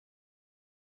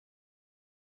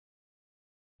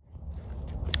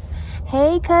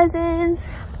Hey cousins,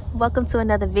 welcome to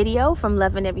another video from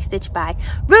Loving Every Stitch by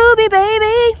Ruby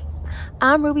Baby.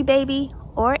 I'm Ruby Baby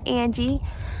or Angie.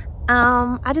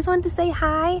 I just wanted to say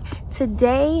hi.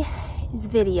 Today's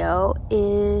video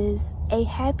is a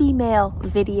Happy Mail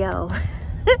video.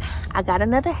 I got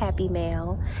another Happy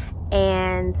Mail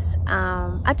and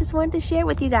I just wanted to share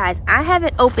with you guys. I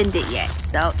haven't opened it yet,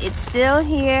 so it's still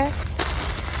here,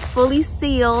 fully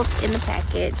sealed in the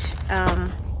package.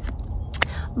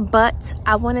 But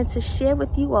I wanted to share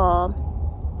with you all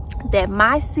that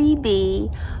my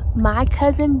CB, my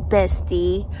cousin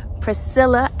bestie,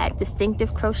 Pricilla at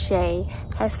Distinctive Crochet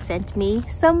has sent me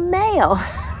some mail.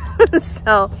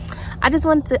 So I just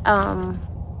wanted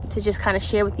to just kind of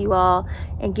share with you all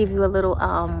and give you a little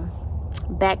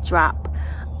backdrop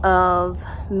of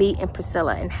me and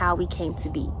Pricilla and how we came to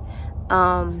be.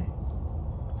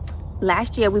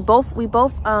 Last year we both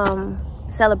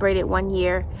celebrated 1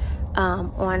 year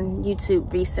on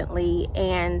YouTube recently,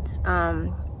 and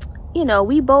you know,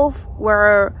 we both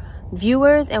were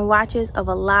viewers and watchers of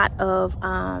a lot of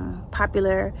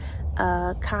popular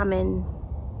common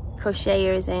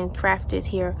crocheters and crafters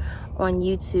here on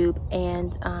YouTube,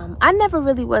 and I never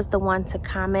really was the one to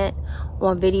comment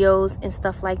on videos and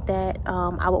stuff like that.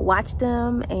 I would watch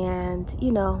them and,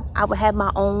 you know, I would have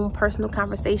my own personal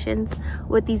conversations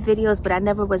with these videos, but I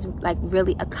never was like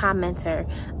really a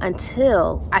commenter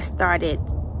until I started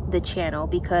the channel,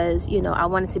 because, you know, I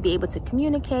wanted to be able to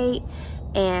communicate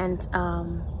and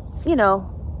you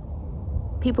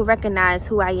know, people recognize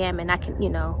who I am and I can, you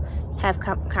know, have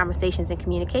conversations and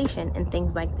communication and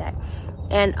things like that.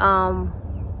 And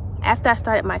after I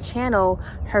started my channel,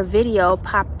 her video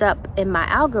popped up in my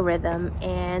algorithm,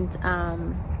 and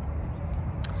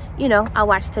you know, I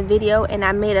watched her video and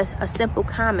I made a simple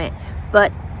comment.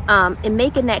 But in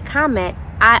making that comment,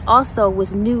 I also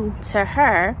was new to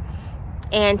her,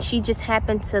 and she just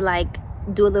happened to like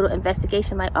do a little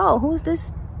investigation, like, oh, who's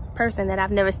this person that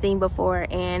I've never seen before?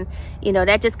 And you know,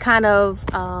 that just kind of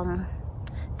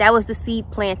that was the seed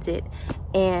planted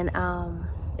and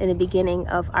in the beginning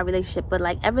of our relationship. But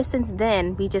like ever since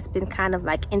then, we just been kind of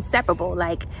like inseparable.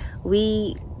 Like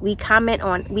we comment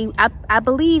on, I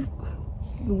believe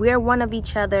we're one of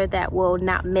each other that will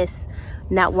not miss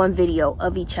not one video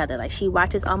of each other. Like, she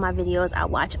watches all my videos, I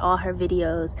watch all her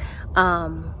videos,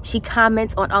 she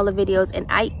comments on all the videos, and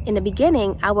in the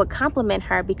beginning I would compliment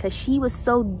her because she was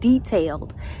so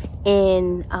detailed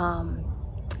in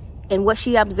what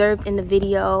she observed in the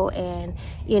video, and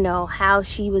you know, how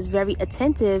she was very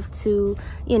attentive to,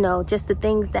 you know, just the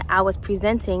things that I was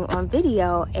presenting on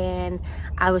video. And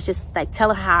I was just like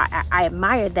telling her how I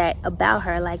admired that about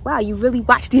her. Like, wow, you really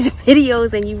watch these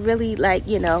videos and you really, like,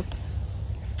 you know,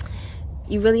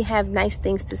 you really have nice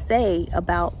things to say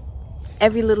about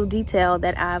every little detail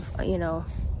that I've, you know,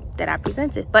 that I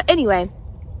presented. But anyway,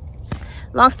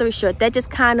 long story short, that just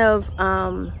kind of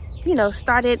you know,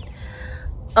 started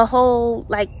a whole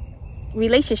like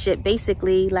relationship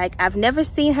basically. Like, I've never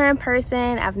seen her in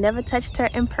person, I've never touched her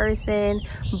in person,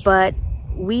 but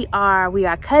we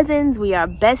are cousins, we are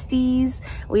besties,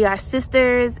 we are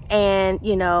sisters, and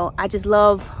you know, I just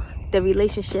love the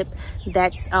relationship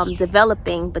that's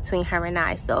developing between her and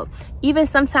I. So even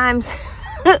sometimes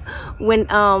when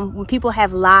people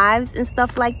have lives and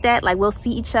stuff like that, like we'll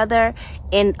see each other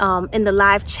in the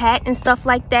live chat and stuff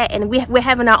like that, and we're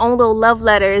having our own little love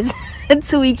letters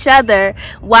to each other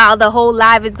while the whole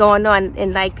live is going on.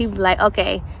 And like, people like,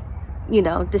 okay, you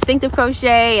know, Distinctive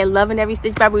Crochet and Loving Every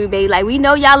Stitch by Ruby Baby, like, we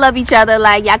know y'all love each other,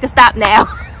 like y'all can stop now.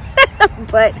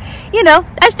 But you know,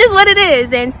 that's just what it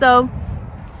is. And so,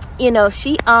 you know,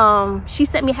 she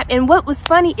sent me, and what was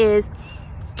funny is,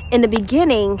 in the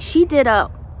beginning she did a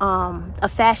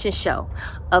fashion show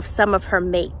of some of her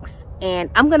makes, and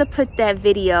I'm gonna put that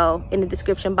video in the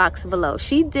description box below.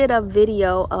 She did a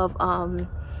video of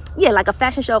yeah, like a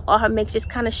fashion show of all her makes, just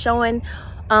kind of showing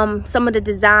some of the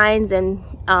designs and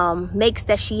makes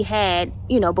that she had,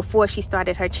 you know, before she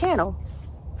started her channel.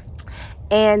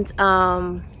 And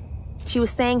she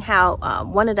was saying how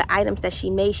one of the items that she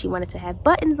made, she wanted to have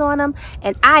buttons on them,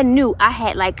 and I knew I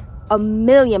had like a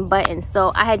million buttons,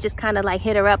 so I had just kind of like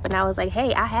hit her up and I was like,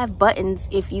 hey, I have buttons,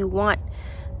 if you want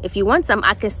some,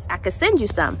 I could send you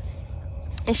some.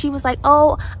 And she was like,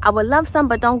 oh, I would love some,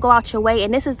 but don't go out your way.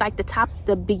 And this is like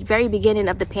the very beginning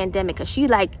of the pandemic, because she,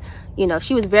 like, you know,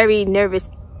 she was very nervous,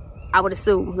 I would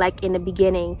assume, like in the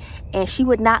beginning, and she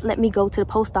would not let me go to the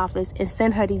post office and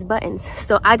send her these buttons.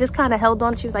 So I just kind of held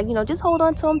on. She was like, you know, just hold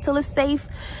on to them till it's safe,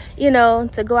 you know,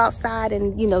 to go outside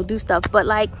and, you know, do stuff. But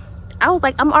like, I was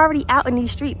like, I'm already out in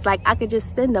these streets, like I could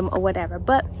just send them or whatever.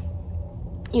 But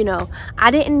you know,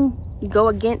 I didn't go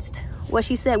against what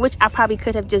she said, which I probably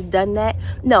could have just done that.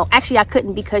 No, actually I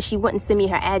couldn't, because she wouldn't send me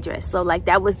her address. So like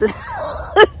that was the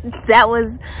that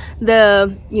was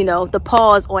the, you know, the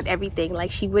pause on everything.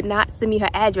 Like she would not send me her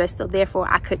address, so therefore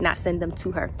I could not send them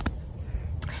to her.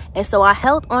 And so I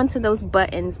held on to those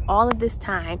buttons all of this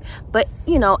time. But,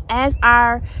 you know, as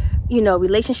our, you know,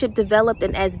 relationship developed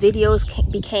and as videos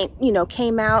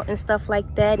came out and stuff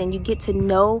like that, and you get to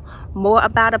know more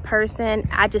about a person,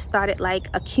 I just started like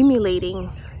accumulating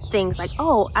things like,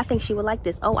 oh, I think she would like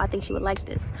this. Oh, I think she would like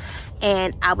this.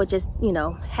 And I would just, you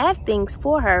know, have things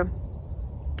for her.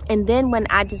 And then when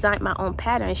I designed my own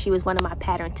pattern, she was one of my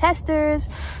pattern testers.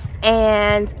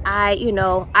 And I, you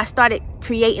know, I started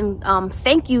creating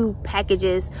thank you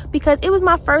packages because it was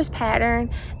my first pattern.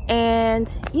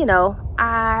 And, you know,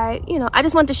 I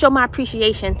just wanted to show my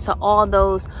appreciation to all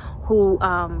those who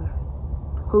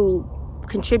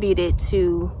contributed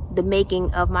to the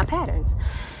making of my patterns.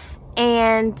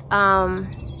 And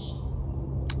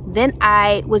then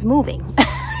I was moving.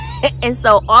 And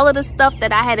so all of the stuff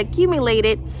that I had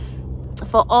accumulated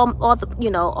for all the, you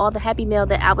know, all the happy mail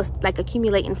that I was like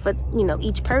accumulating for, you know,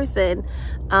 each person,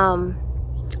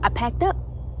 I packed up,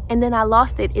 and then I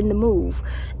lost it in the move.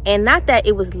 And not that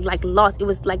it was like lost, it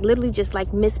was like literally just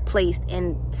like misplaced.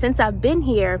 And since I've been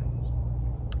here,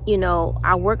 you know,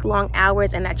 I work long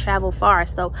hours and I travel far,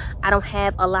 so I don't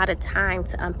have a lot of time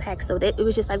to unpack. So it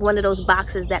was just like one of those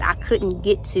boxes that I couldn't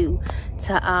get to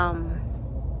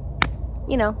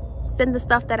you know, send the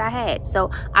stuff that I had. So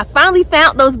I finally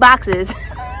found those boxes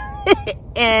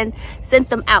and sent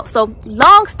them out. So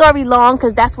long story long,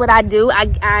 because that's what I do.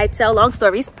 I tell long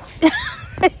stories.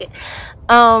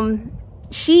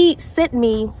 She sent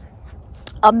me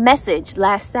a message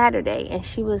last Saturday, and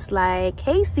she was like,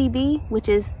 hey CB, which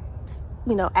is,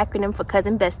 you know, acronym for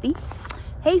cousin bestie.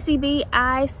 Hey CB,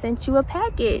 I sent you a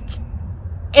package.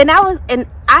 And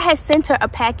I had sent her a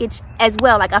package as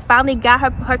well. Like I finally got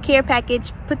her care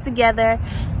package put together,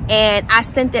 and I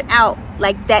sent it out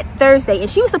like that Thursday, and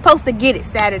she was supposed to get it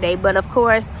Saturday, but of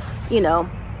course, you know,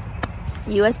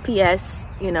 USPS,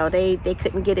 you know, they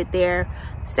couldn't get it there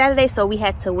Saturday, so we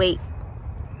had to wait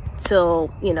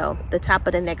till, you know, the top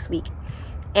of the next week.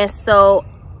 And so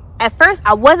at first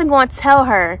I wasn't going to tell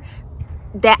her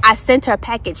that I sent her a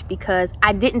package, because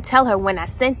I didn't tell her when I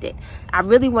sent it. I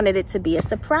really wanted it to be a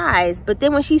surprise. But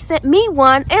then when she sent me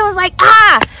one, it was like,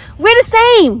 we're the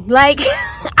same. Like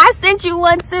I sent you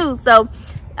one too. So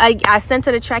I sent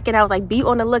her the tracking. I was like, be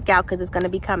on the lookout, because it's going to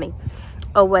be coming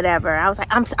or whatever. I was like,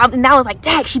 and I was like,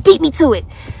 dang, she beat me to it.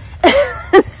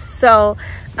 So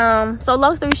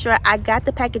long story short, I got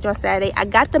the package on Saturday. I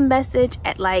got the message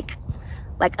at like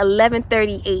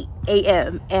 11:38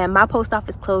 a.m. and my post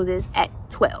office closes at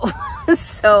 12.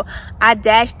 So I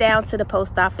dashed down to the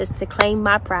post office to claim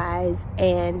my prize,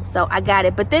 and so I got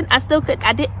it. But then I still could,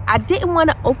 I didn't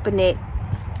want to open it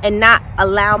and not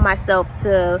allow myself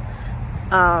to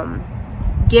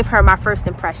give her my first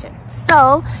impression.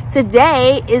 So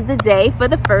today is the day for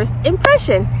the first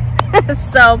impression.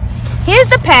 So here's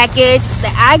the package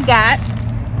that I got,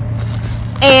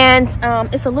 and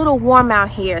it's a little warm out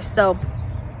here, so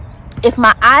if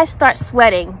my eyes start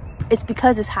sweating, it's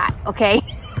because it's hot, okay?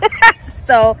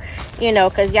 So, you know,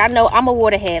 because y'all know I'm a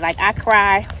waterhead. Like, I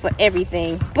cry for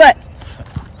everything. But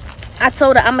I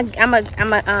told her I'm a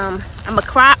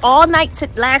cry all night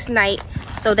last night,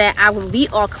 so that I would be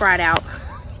all cried out.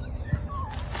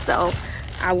 So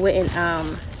I wouldn't,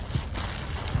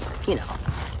 you know.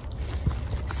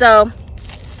 So,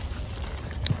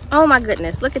 oh my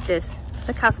goodness, look at this.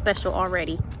 Look how special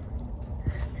already.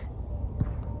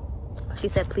 She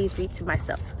said, please read to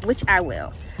myself, which I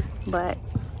will. But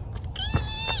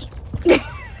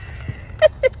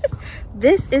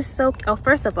this is so, oh,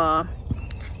 first of all,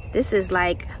 this is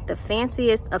like the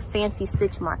fanciest of fancy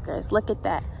stitch markers. Look at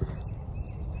that.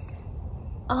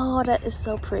 Oh, that is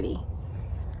so pretty.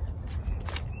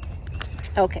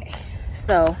 Okay,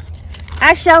 so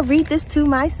I shall read this to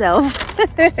myself.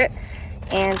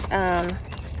 and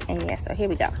yeah, so here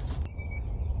we go.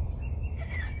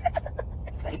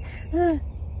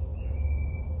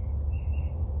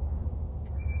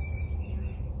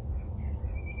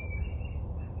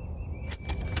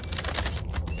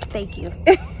 Thank you.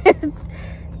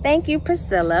 Thank you,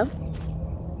 Pricilla.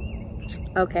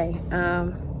 Okay, yeah,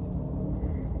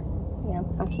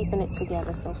 I'm keeping it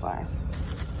together so far.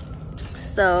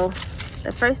 So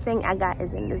the first thing I got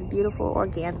is in this beautiful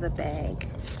organza bag.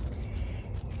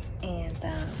 And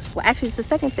well, actually it's the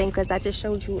second thing, because I just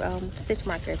showed you stitch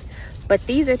markers, but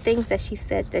these are things that she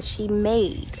said that she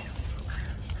made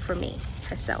for me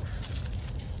herself.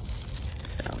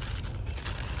 So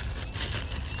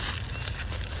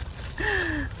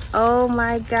Oh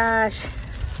my gosh.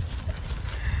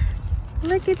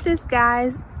 Look at this,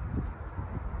 guys.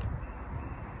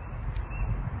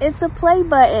 It's a play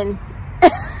button.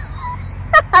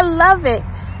 I love it.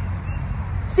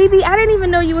 CB, I didn't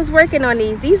even know you was working on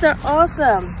these. These are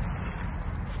awesome.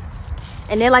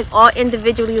 And they're like all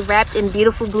individually wrapped in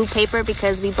beautiful blue paper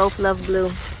because we both love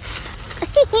blue.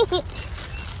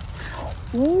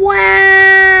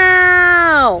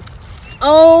 Wow.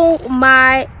 Oh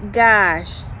my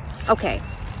gosh. Okay.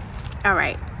 All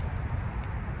right.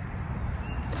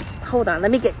 Hold on.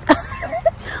 Let me get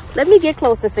let me get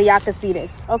closer so y'all can see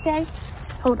this. Okay?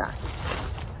 Hold on.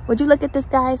 Would you look at this,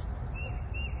 guys?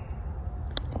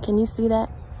 Can you see that?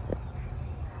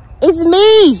 It's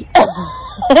me.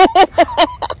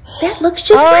 That looks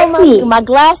just like me. My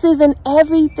glasses and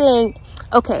everything.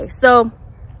 Okay, so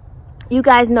you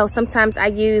guys know sometimes I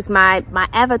use my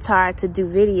avatar to do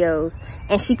videos,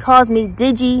 and she calls me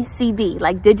Digi CB,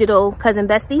 like digital cousin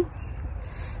bestie.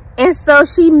 And so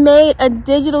she made a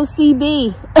digital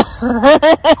CB.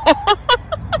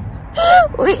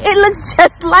 It looks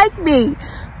just like me.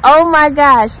 Oh my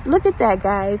gosh, look at that,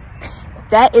 guys.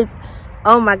 That is,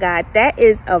 oh my God, that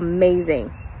is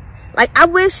amazing. Like, I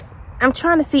wish, I'm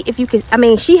trying to see if you could, I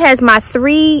mean, she has my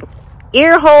 3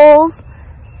 ear holes,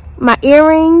 my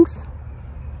earrings,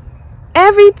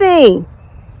 everything.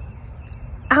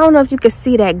 I don't know if you can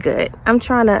see that good. I'm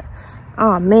trying to,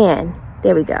 oh man,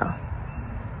 there we go.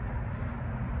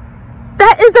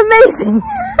 That is amazing.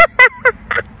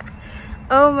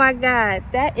 Oh my God,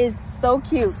 that is so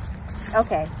cute.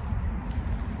 Okay.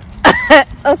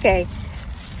 Okay.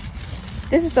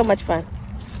 This is so much fun.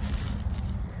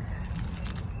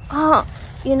 Oh,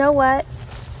 you know what?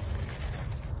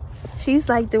 She's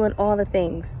like doing all the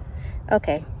things.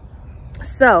 Okay.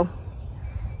 So,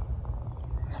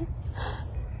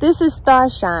 this is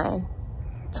Starshine.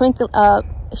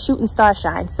 Shooting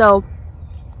Starshine. So,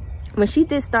 when she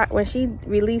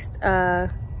released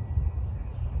her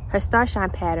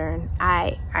Starshine pattern,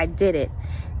 I did it.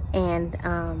 And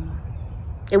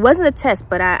it wasn't a test,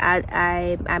 but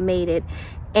I made it.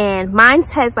 And mine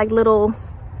has like little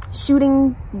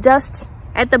shooting dust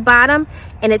at the bottom,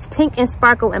 and it's pink and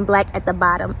sparkle and black at the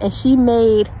bottom. And she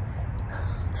made,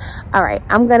 all right,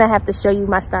 I'm gonna have to show you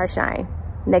my Starshine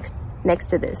next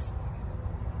to this.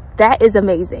 That is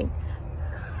amazing.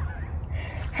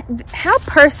 How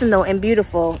personal and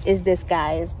beautiful is this,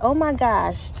 guys? Oh my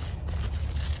gosh.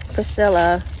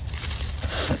 Pricilla.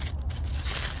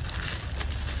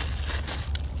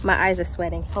 My eyes are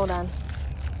sweating. Hold on.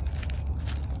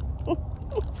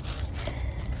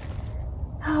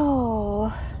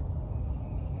 Oh.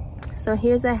 So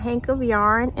here's a hank of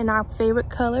yarn in our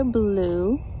favorite color,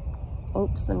 blue.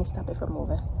 Oops, let me stop it from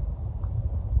moving.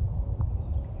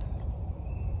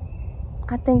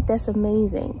 I think that's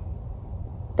amazing.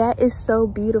 That is so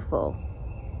beautiful.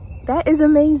 That is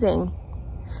amazing.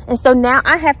 And so now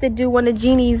I have to do one of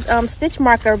Jeannie's stitch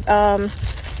marker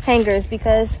hangers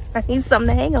because I need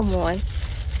something to hang them on.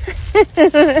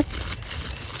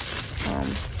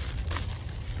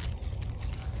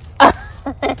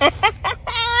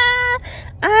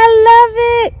 I love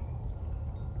it.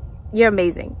 You're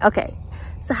amazing. Okay.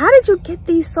 So how did you get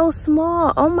these so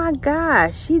small? Oh my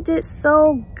gosh. She did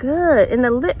so good. And the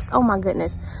lips. Oh my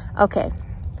goodness. Okay.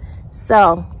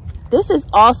 So this is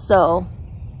also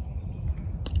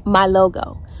my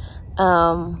logo.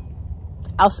 I'll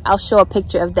show a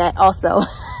picture of that also.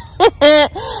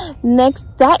 Next,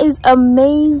 that is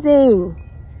amazing.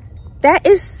 That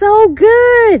is so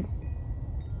good.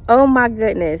 Oh my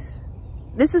goodness.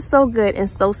 This is so good and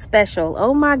so special.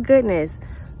 Oh my goodness.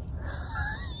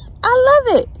 I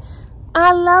love it.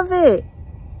 I love it.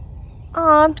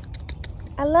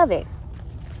 I love it.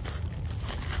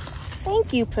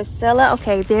 Thank you, Pricilla.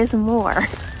 Okay, there's more.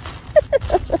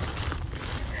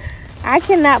 I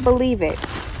cannot believe it.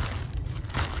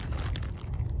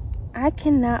 I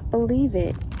cannot believe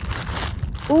it.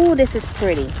 Ooh, this is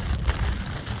pretty.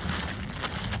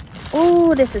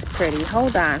 Ooh, this is pretty.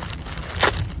 Hold on.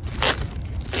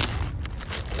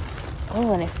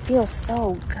 Oh, and it feels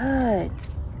so good.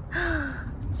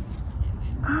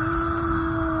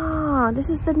 Oh, this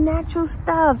is the natural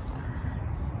stuff.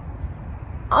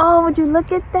 Oh, would you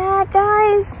look at that,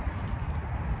 guys?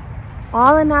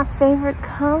 All in our favorite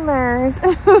colors.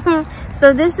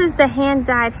 So this is the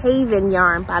hand-dyed Haven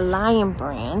yarn by Lion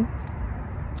Brand.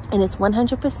 And it's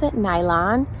 100%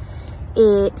 nylon.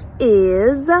 It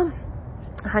is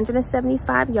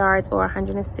 175 yards or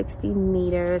 160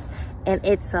 meters. And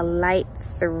it's a light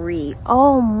 3.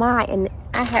 Oh my, and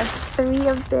I have 3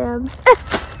 of them.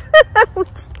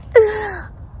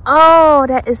 Oh,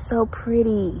 that is so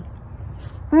pretty.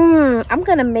 I'm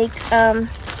gonna make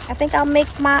I think I'll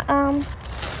make my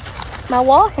my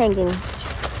wall hanging.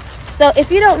 So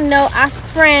if you don't know, our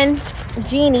friend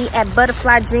Jeannie at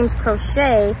Butterfly Dreams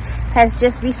Crochet has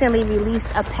just recently released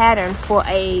a pattern for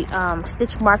a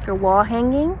stitch marker wall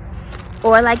hanging,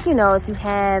 or like, you know, if you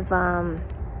have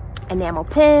enamel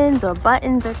pins or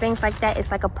buttons or things like that,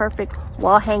 it's like a perfect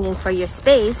wall hanging for your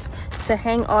space to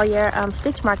hang all your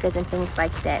stitch markers and things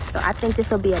like that. So I think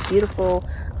this will be a beautiful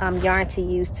yarn to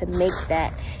use to make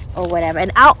that or whatever.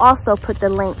 And I'll also put the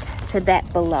link to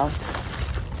that below.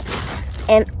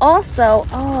 And also,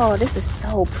 oh, this is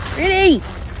so pretty.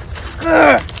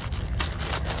 Ugh.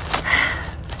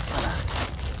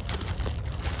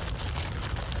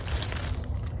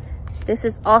 This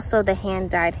is also the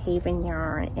hand-dyed Haven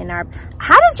yarn in our...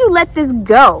 How did you let this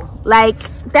go? Like,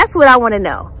 that's what I want to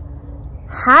know.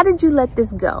 How did you let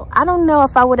this go? I don't know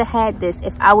if I would have had this,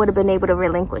 if I would have been able to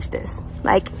relinquish this.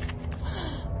 Like,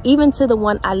 even to the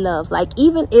one I love. Like,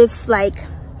 even if, like,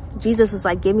 Jesus was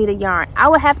like, give me the yarn, I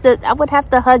would have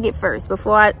to hug it first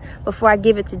before I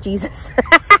give it to Jesus.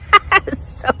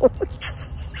 So,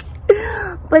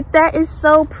 but that is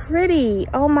so pretty.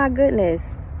 Oh my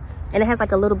goodness. And it has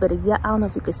like a little bit of, I don't know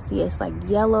if you can see it. It's like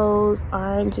yellows,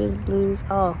 oranges, blues.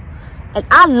 Oh, and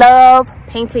I love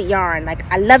painted yarn. Like,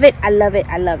 I love it, I love it,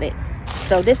 I love it.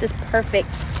 So this is perfect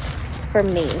for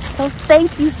me. So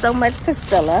thank you so much,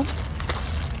 Pricilla.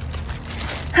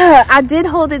 I did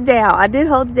hold it down. I did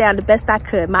hold it down the best I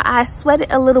could. My eyes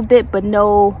sweated a little bit, but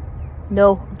no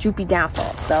droopy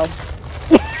downfall. So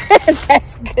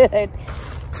that's good.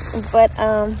 But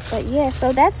yeah,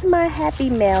 so that's my happy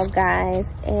mail,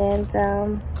 guys. And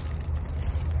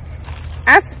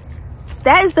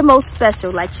that is the most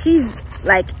special. Like, she's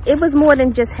like, it was more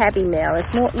than just happy mail.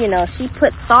 It's more, you know, she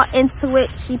put thought into it.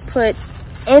 She put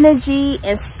energy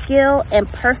and skill and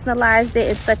personalized it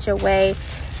in such a way.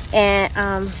 And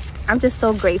I'm just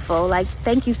so grateful. Like,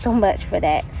 thank you so much for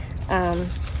that.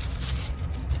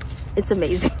 It's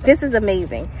amazing. This is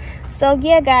amazing. So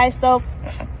yeah, guys, so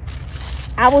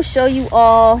I will show you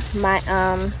all my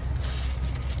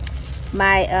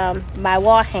my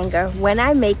wall hanger when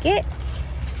I make it.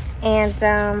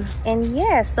 And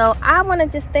yeah, so I want to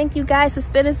just thank you guys for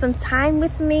spending some time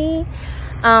with me,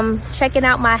 checking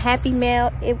out my happy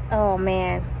mail. Oh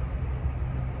man,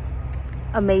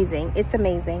 amazing. It's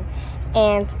amazing.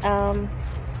 And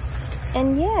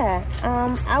yeah,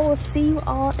 I will see you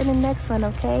all in the next one.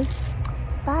 Okay,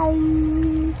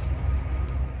 bye.